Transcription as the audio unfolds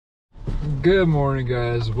Good morning,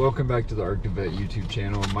 guys. Welcome back to the Vette YouTube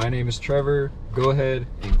channel. My name is Trevor. Go ahead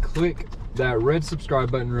and click that red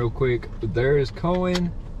subscribe button real quick. There is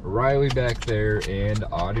Cohen, Riley back there, and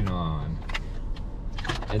Audin.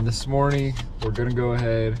 And this morning, we're gonna go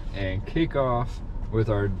ahead and kick off with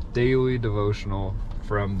our daily devotional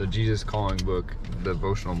from the Jesus Calling book, the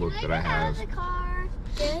devotional book that I have.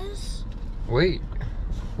 Wait,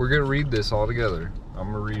 we're gonna read this all together.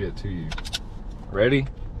 I'm gonna read it to you. Ready?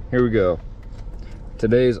 Here we go.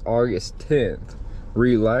 Today is August 10th.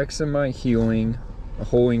 Relax in my healing,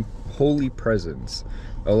 holy presence.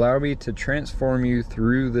 Allow me to transform you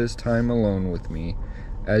through this time alone with me.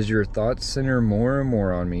 As your thoughts center more and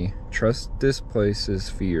more on me, trust displaces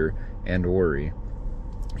fear and worry.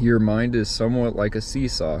 Your mind is somewhat like a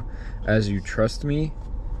seesaw. As you trust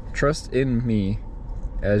in me,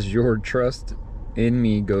 as your trust in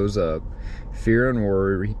me goes up, fear and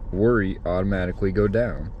worry automatically go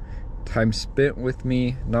down. Time spent with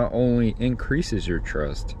me not only increases your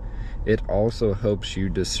trust, it also helps you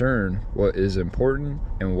discern what is important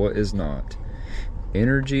and what is not.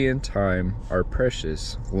 Energy and time are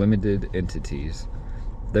precious, limited entities.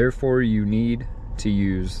 Therefore, you need to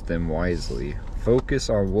use them wisely. Focus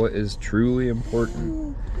on what is truly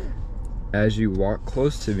important. As you walk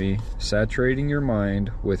close to me, saturating your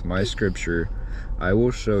mind with my scripture, I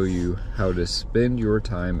will show you how to spend your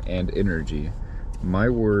time and energy. My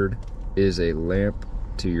word is a lamp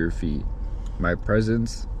to your feet. My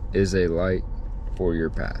presence is a light for your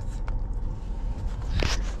path.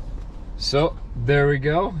 So there we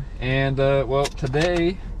go. And well,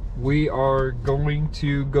 today we are going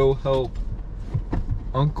to go help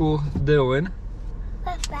Uncle Dylan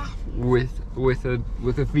with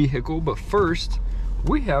a vehicle, but first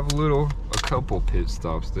we have a couple pit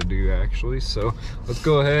stops to do actually. So let's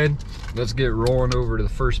go ahead, let's get rolling over to the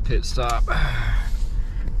first pit stop,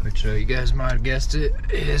 which you guys might have guessed it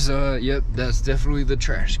is yep, that's definitely the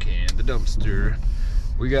trash can, the dumpster.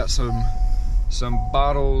 We got some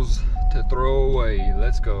bottles to throw away.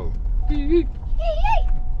 Let's go.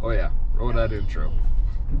 Oh yeah, roll that intro.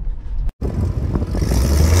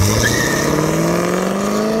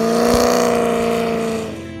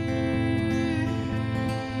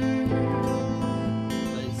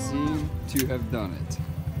 They seem to have done it.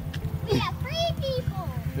 We have 3 people.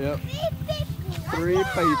 Yep. 3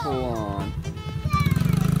 people on.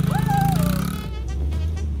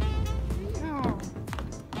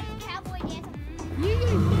 Cowboy dance.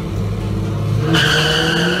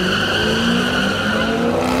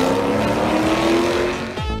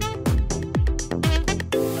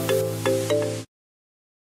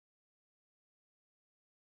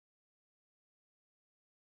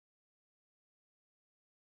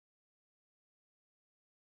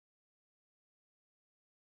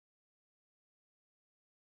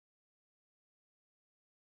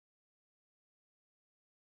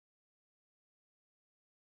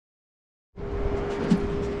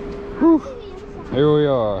 Whew. Here we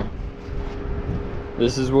are.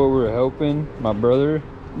 This is what we're helping my brother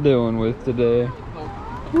Dylan with today.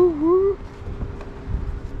 Woo-woo.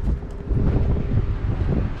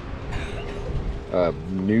 A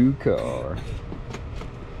new car.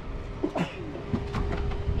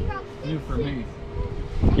 New for me.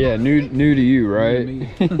 Yeah, new to you, right?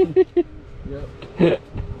 Yep.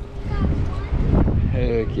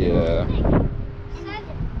 Heck yeah.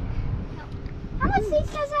 How much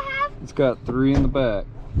seats does it have? It's got 3 in the back.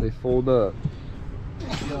 They fold up.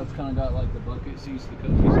 Yeah, it's kind of got like the bucket seats, the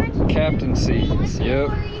cozy seats. Captain seats, yep.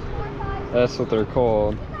 That's what they're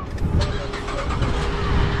called.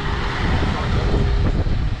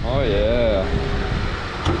 Oh yeah.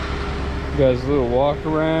 You guys, a little walk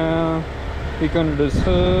around. Peek under this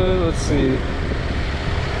hood. Let's see.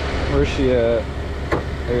 Where's she at?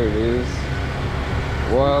 There it is.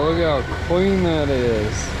 Wow, look how clean that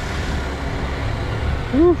is.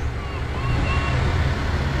 Whew.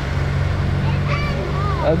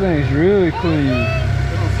 That thing's really clean. It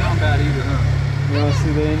don't sound bad either, huh? You want to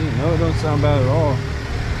see the engine? No, it don't sound bad at all.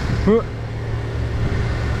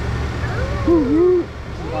 This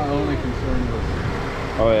is my only concern with.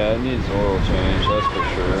 Oh yeah, it needs oil change, that's for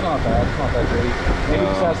sure. It's not bad. It's not that great. Maybe it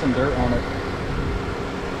just has some dirt on it.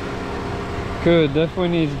 Could definitely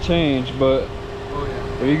needs a change, but Oh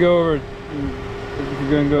yeah. if you go over, if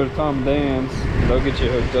you're gonna go to Tom and Dan's, they'll get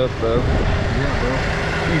you hooked up though. Yeah, bro.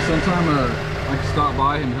 Hey, sometime I can stop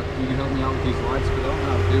by and you can help me out with these lights, because I don't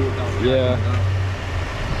know how to do it without. Yeah.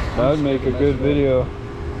 That would make a good video.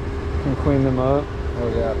 Can clean them up. Oh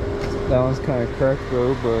yeah. That one's kind of cracked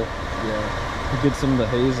though, but Yeah. get some of the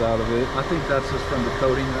haze out of it. I think that's just from the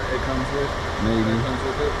coating that it comes with. Maybe. That comes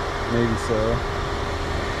with it. Maybe so.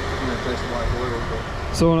 I'm gonna replace the black oil. But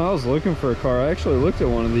So when I was looking for a car, I actually looked at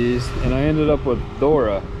one of these and I ended up with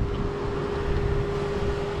DoTERRA.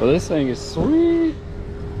 Well, this thing is sweet.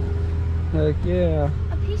 Heck yeah.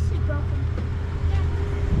 A piece is broken.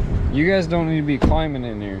 You guys don't need to be climbing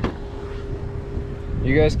in here.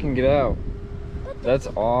 You guys can get out. That's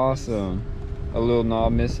awesome. A little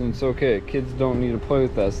knob missing, it's okay. Kids don't need to play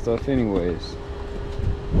with that stuff anyways.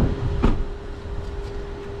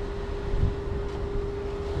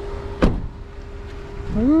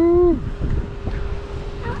 Woo!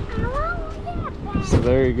 So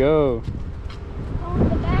there you go. Oh,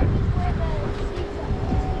 the back is where the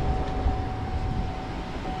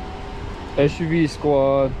seats are. SUV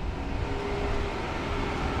squad.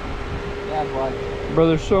 yeah, but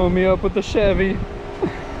Brother's showing me up with the Chevy.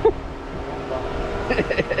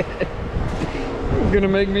 Gonna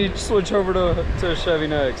make me switch over to a Chevy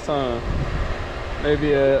next, huh?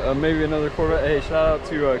 Maybe maybe another Corvette. Hey, shout out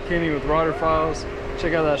to Kenny with Rider Files.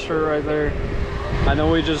 Check out that shirt right there. I know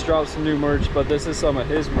we just dropped some new merch, but this is some of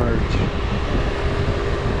his merch.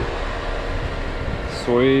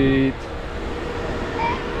 Sweet.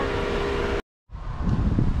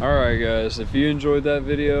 Alright guys, if you enjoyed that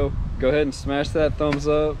video, go ahead and smash that thumbs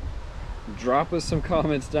up. Drop us some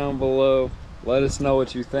comments down below. Let us know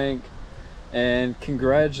what you think. And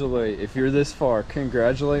congratulate, if you're this far,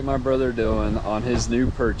 congratulate my brother Dylan on his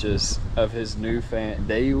new purchase of his new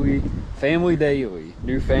family daily.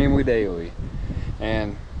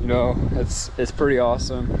 And you know, it's pretty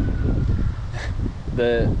awesome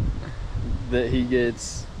that he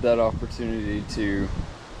gets that opportunity to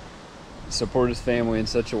support his family in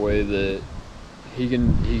such a way that he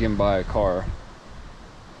can buy a car.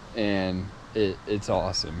 And it's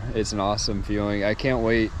awesome. It's an awesome feeling. I can't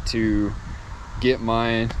wait to get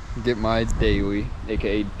my daily,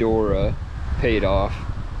 aka DoTERRA, paid off,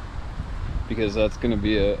 because that's gonna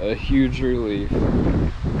be a huge relief,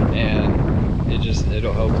 and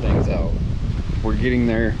it'll help things out. We're getting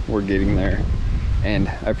there, and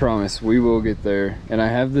I promise we will get there. And I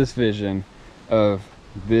have this vision of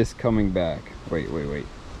this coming back. Wait,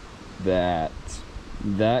 that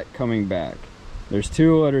coming back. There's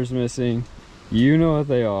 2 letters missing. You know what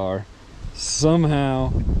they are.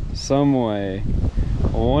 Somehow, some way,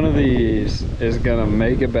 one of these is gonna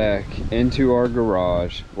make it back into our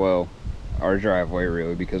garage. Well, our driveway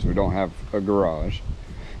really, because we don't have a garage.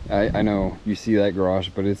 I know you see that garage,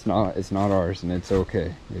 but it's not ours, and it's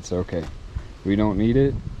okay. It's okay. We don't need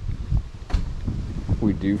it.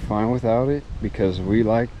 We do fine without it because we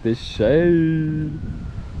like this shade.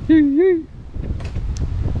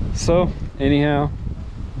 So anyhow,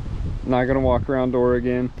 not gonna walk around DoTERRA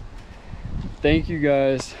again. Thank you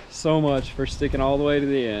guys so much for sticking all the way to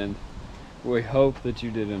the end. We hope that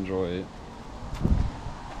you did enjoy it.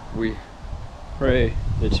 We pray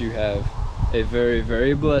that you have a very,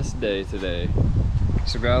 very blessed day today.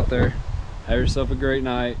 So go out there, have yourself a great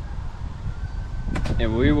night,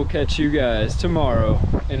 and we will catch you guys tomorrow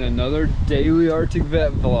in another daily Arctic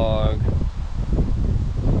Vette vlog.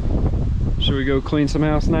 Should we go clean some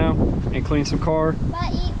house now and clean some car?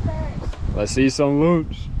 But eat first. Let's see some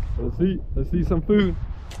lunch. Let's see some food.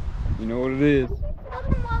 You know what it is. Tell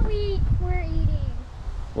them what we're eating.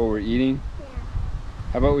 What we're eating? Yeah.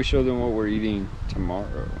 How about we show them what we're eating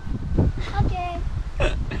tomorrow? Okay.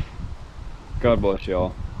 God bless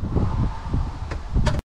y'all.